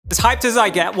As hyped as I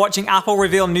get watching Apple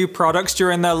reveal new products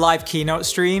during their live keynote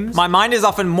streams, my mind is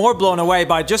often more blown away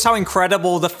by just how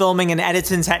incredible the filming and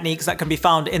editing techniques that can be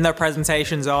found in their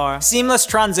presentations are. Seamless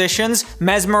transitions,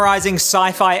 mesmerizing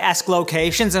sci-fi-esque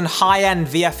locations, and high-end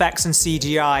VFX and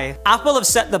CGI. Apple have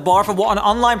set the bar for what an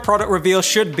online product reveal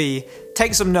should be.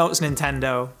 Take some notes,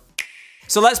 Nintendo.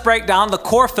 So let's break down the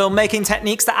core filmmaking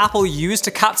techniques that Apple use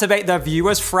to captivate their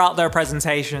viewers throughout their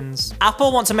presentations.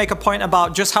 Apple want to make a point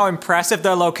about just how impressive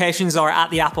their locations are at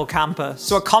the Apple campus.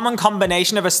 So a common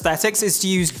combination of aesthetics is to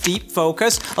use deep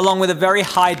focus along with a very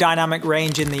high dynamic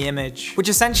range in the image, which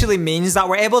essentially means that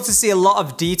we're able to see a lot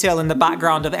of detail in the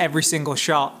background of every single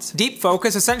shot. Deep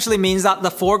focus essentially means that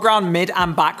the foreground, mid,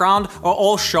 and background are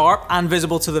all sharp and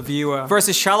visible to the viewer,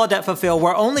 versus shallow depth of field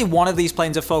where only one of these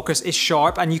planes of focus is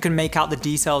sharp and you can make out the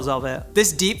details of it.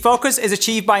 This deep focus is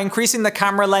achieved by increasing the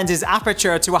camera lens's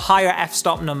aperture to a higher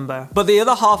f-stop number. But the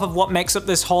other half of what makes up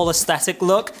this whole aesthetic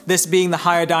look, this being the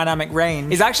higher dynamic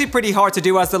range, is actually pretty hard to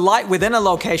do as the light within a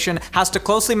location has to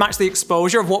closely match the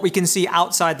exposure of what we can see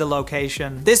outside the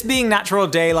location. This being natural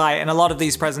daylight in a lot of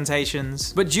these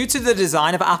presentations. But due to the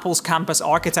design of Apple's campus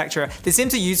architecture, they seem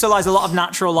to utilize a lot of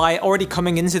natural light already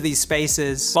coming into these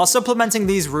spaces, while supplementing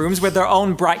these rooms with their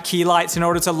own bright key lights in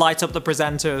order to light up the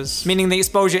presenters, meaning the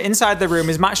exposure inside the room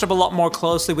is matched up a lot more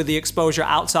closely with the exposure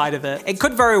outside of it. It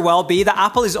could very well be that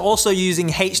Apple is also using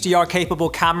HDR capable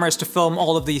cameras to film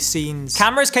all of these scenes.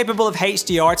 Cameras capable of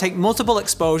HDR take multiple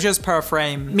exposures per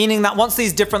frame, meaning that once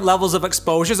these different levels of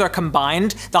exposures are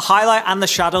combined, the highlight and the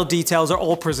shadow details are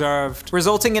all preserved,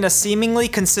 resulting in a seemingly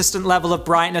consistent level of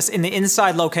brightness in the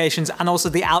inside locations and also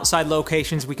the outside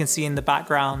locations we can see in the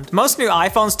background. Most new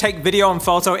iPhones take video and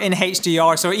photo in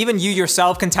HDR, so even you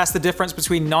yourself can test the difference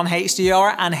between non-HDR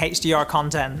and HDR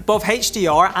content. Both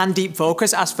HDR and deep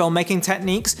focus as filmmaking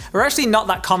techniques are actually not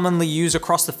that commonly used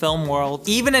across the film world,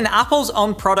 even in Apple's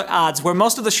own product ads where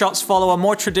most of the shots follow a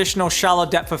more traditional shallow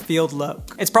depth of field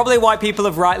look. It's probably why people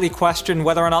have rightly questioned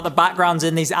whether or not the backgrounds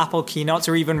in these Apple keynotes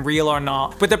are even real or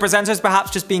not, with the presenters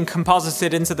perhaps just being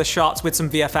composited into the shots with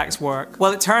some VFX work.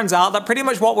 Well, it turns out that pretty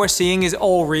much what we're seeing is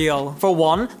all real. For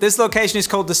one, this location is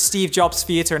called the Steve Jobs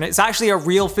Theater, and it's actually a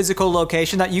real physical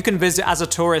location that you can visit as a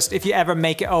tourist if you ever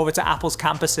make it over to Apple's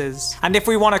campuses. And if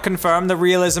we want to confirm the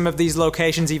realism of these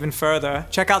locations even further,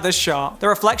 check out this shot. The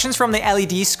reflections from the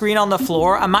LED screen on the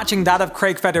floor are matching that of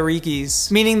Craig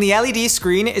Federighi's, meaning the LED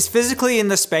screen is physically in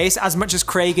the space as much as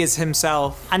Craig is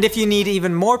himself. And if you need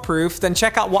even more proof, then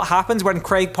check out what happens when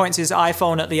Craig points his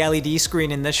iPhone at the LED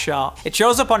screen in this shot. It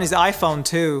shows up on his iPhone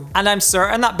too. And I'm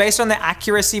certain that based on the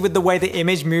accuracy with the way the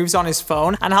image moves on his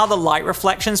phone and how the light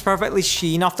reflections perfectly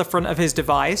sheen off the front of his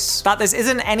device, that this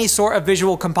isn't any sort of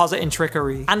visual compositing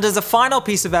trickery. And as a final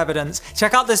piece of evidence,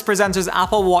 check out this presenter's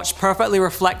Apple Watch perfectly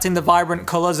reflecting the vibrant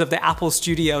colors of the Apple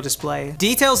Studio display.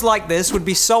 Details like this would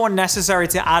be so unnecessary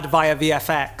to add via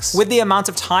VFX, with the amount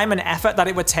of time and effort that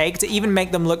it would take to even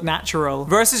make them look natural,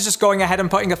 versus just going ahead and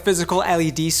putting a physical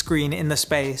LED screen in the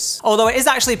space. Although it is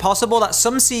actually possible that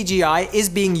some CGI is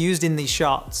being used in these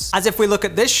shots. As if we look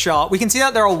at this shot, we can see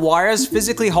that there are wires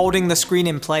physically holding the screen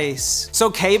in place. So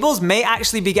cables may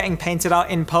actually be getting painted out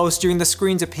in post during the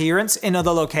screen's appearance in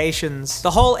other locations.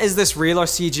 The whole "is this real or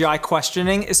CGI"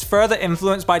 questioning is further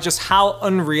influenced by just how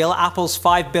unreal Apple's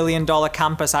 $5 billion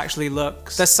campus actually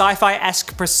looks. The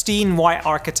sci-fi-esque pristine white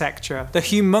architecture, the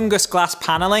humongous glass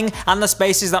paneling, and the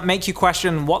spaces that make you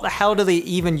question what the hell do they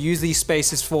even use these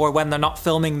spaces for when they're not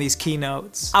filming these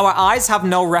keynotes. Our eyes have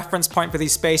no reference point for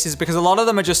these spaces because a lot of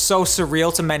them are just so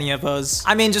surreal to many of us.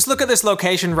 I mean, just look at this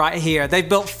location right here. They've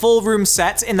built full room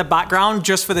sets in the background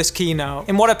just for this keynote,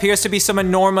 in what appears to be some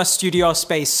enormous studio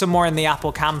space somewhere in the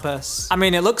Apple campus. I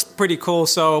mean, it looks pretty cool,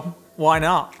 so why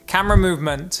not? Camera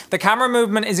movement. The camera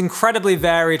movement is incredibly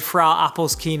varied throughout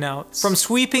Apple's keynotes, from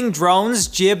sweeping drones,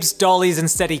 jibs, dollies, and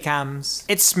steadicams.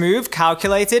 It's smooth,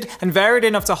 calculated, and varied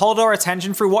enough to hold our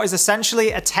attention through what is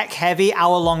essentially a tech-heavy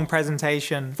hour-long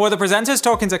presentation. For the presenters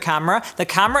talking to camera, the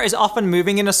camera is often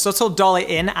moving in a subtle dolly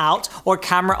in, out, or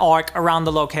camera arc around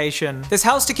the location. This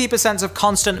helps to keep a sense of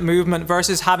constant movement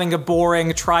versus having a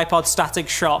boring, tripod static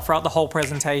shot throughout the whole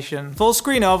presentation. Full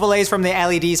screen overlays from the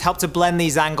LEDs help to blend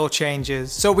these angle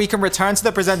changes, so we can return to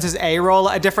the presenter's A-roll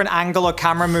at a different angle or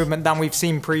camera movement than we've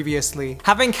seen previously.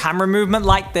 Having camera movement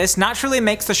like this naturally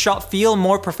makes the shot feel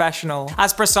more professional,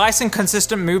 as precise and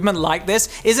consistent movement like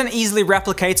this isn't easily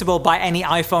replicatable by any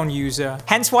iPhone user,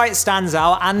 hence why it stands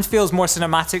out and feels more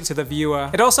cinematic to the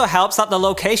viewer. It also helps that the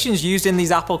locations used in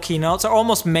these Apple keynotes are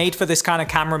almost made for this kind of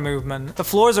camera movement. The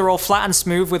floors are all flat and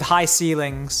smooth with high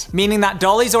ceilings, meaning that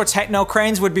dollies or techno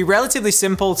cranes would be relatively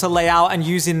simple to lay out and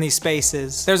use in these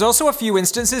spaces. There's also a few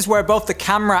instances where both the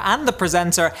camera and the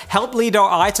presenter help lead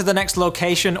our eye to the next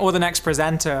location or the next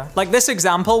presenter. Like this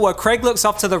example where Craig looks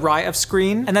off to the right of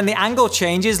screen, and then the angle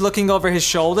changes looking over his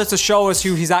shoulder to show us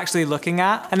who he's actually looking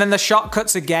at, and then the shot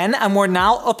cuts again and we're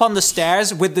now up on the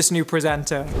stairs with this new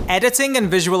presenter. Editing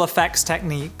and visual effects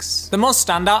techniques. The most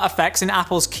standout effects in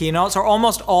Apple's keynotes are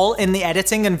almost all in the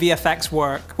editing and VFX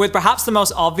work, with perhaps the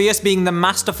most obvious being the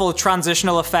masterful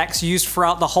transitional effects used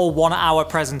throughout the whole 1 hour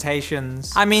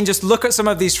presentations. I mean, just look at some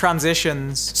of these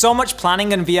transitions. So much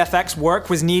planning and VFX work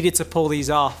was needed to pull these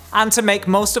off, and to make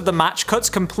most of the match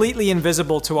cuts completely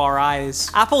invisible to our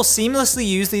eyes. Apple seamlessly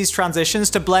used these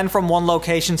transitions to blend from one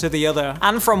location to the other,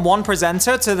 and from one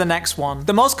presenter to the next one.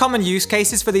 The most common use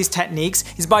cases for these techniques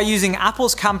is by using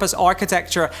Apple's campus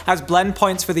architecture as blend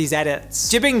points for these edits,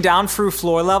 jibbing down through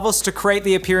floor levels to create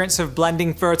the appearance of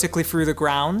blending vertically through the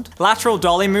ground, lateral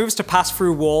dolly moves to pass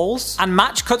through walls, and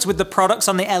match cuts with the products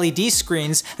on the LED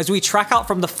screens as we track out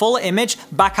from the full image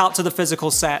back out to the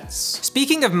physical sets.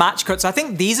 Speaking of match cuts, I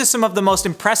think these are some of the most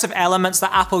impressive elements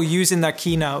that Apple use in their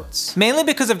keynotes, mainly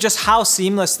because of just how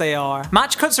seamless they are.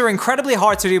 Match cuts are incredibly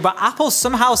hard to do, but Apple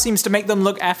somehow seems to make them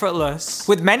look effortless,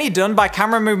 with many done by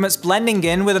camera movements blending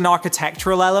in with an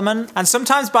architectural element, and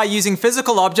sometimes by using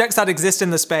physical objects that exist in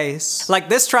the space, like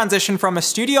this transition from a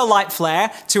studio light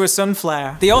flare to a sun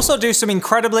flare. They also do some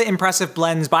incredibly impressive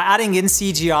blends by adding in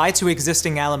CGI to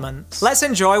existing elements. Let's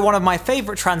enjoy one of my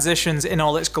favorite transitions in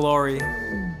all its glory.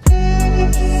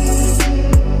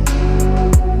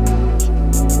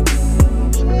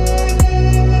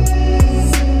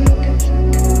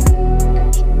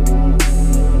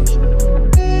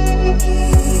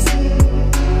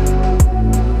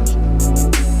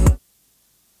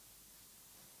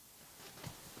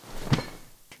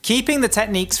 Keeping the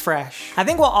techniques fresh. I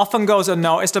think what often goes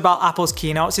unnoticed about Apple's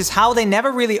keynotes is how they never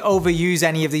really overuse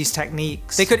any of these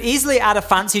techniques. They could easily add a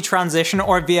fancy transition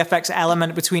or a VFX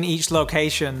element between each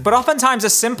location, but oftentimes a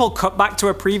simple cutback to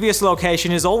a previous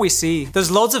location is all we see. There's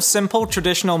loads of simple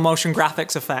traditional motion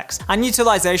graphics effects, and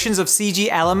utilizations of CG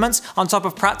elements on top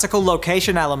of practical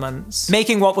location elements,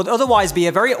 making what would otherwise be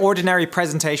a very ordinary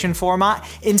presentation format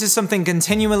into something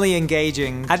continually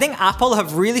engaging. I think Apple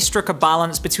have really struck a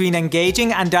balance between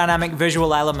engaging and dynamic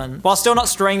visual element, while still not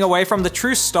straying away from the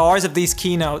true stars of these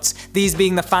keynotes, these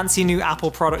being the fancy new Apple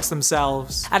products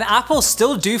themselves. And Apple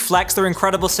still do flex their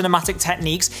incredible cinematic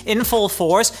techniques in full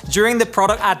force during the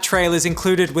product ad trailers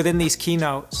included within these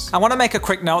keynotes. I want to make a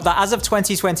quick note that as of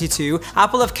 2022,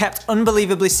 Apple have kept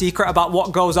unbelievably secret about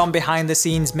what goes on behind the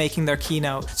scenes making their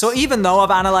keynote. So even though I've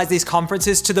analyzed these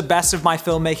conferences to the best of my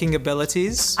filmmaking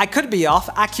abilities, I could be off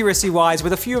accuracy-wise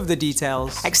with a few of the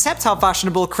details, except how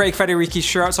fashionable Craig Federighi's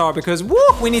shirts are, because woo,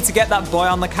 we need to get that boy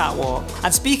on the catwalk.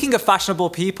 And speaking of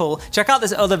fashionable people, check out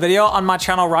this other video on my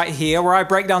channel right here where I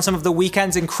break down some of the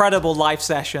weekend's incredible live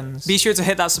sessions. Be sure to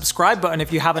hit that subscribe button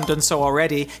if you haven't done so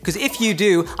already, because if you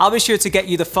do, I'll be sure to get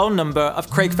you the phone number of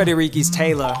Craig Federighi's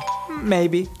tailor.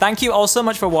 Maybe. Thank you all so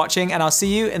much for watching, and I'll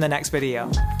see you in the next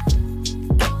video.